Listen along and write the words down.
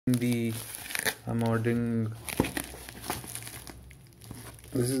I'm ordering.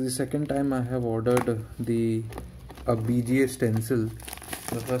 This is the second time I have ordered a Bga Stencil.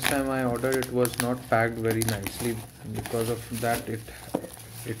 The first time I ordered it was not packed very nicely. Because of that, it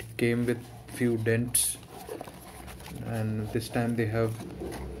came with few dents, and this time they have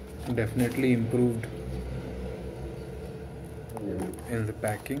definitely improved in the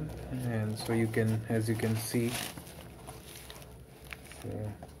packing. And so as you can see,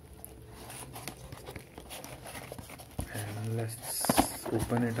 and let's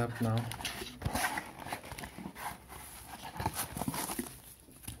open it up now.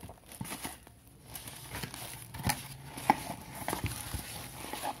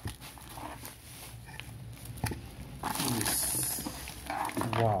 Yes.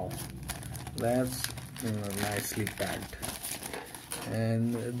 Wow, that's nicely packed,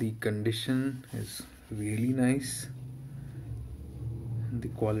 and the condition is really nice. The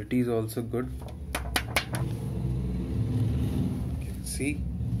quality is also good. You can see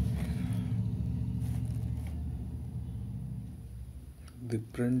the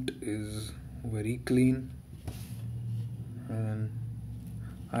print is very clean, and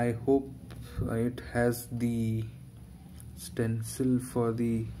I hope it has the stencil for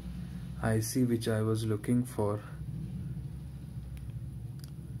the IC which I was looking for.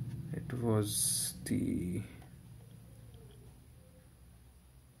 It was the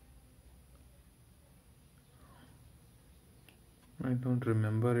I don't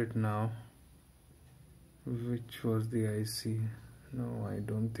remember it now. Which was the IC? No, I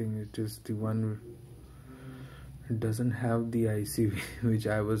don't think it is the one. It doesn't have the IC which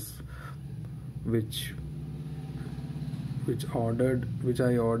I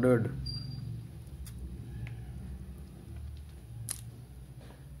ordered.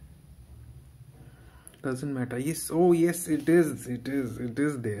 Doesn't matter. Yes, oh yes, it is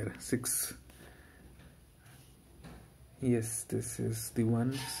there. 6. Yes, this is the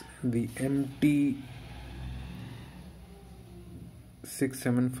one, the MT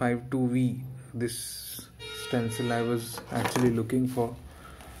 6752V. This stencil I was actually looking for.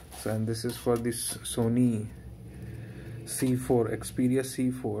 So, and this is for this Sony C4, Xperia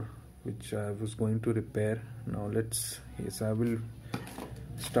C4, which I was going to repair. Now I will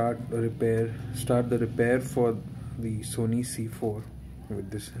start the repair for the Sony C4 with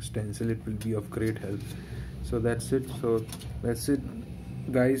this stencil. It will be of great help. So that's it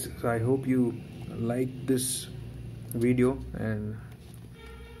guys. I hope you like this video, and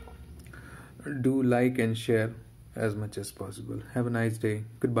do like and share as much as possible. Have a nice day.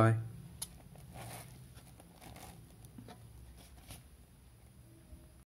 Goodbye.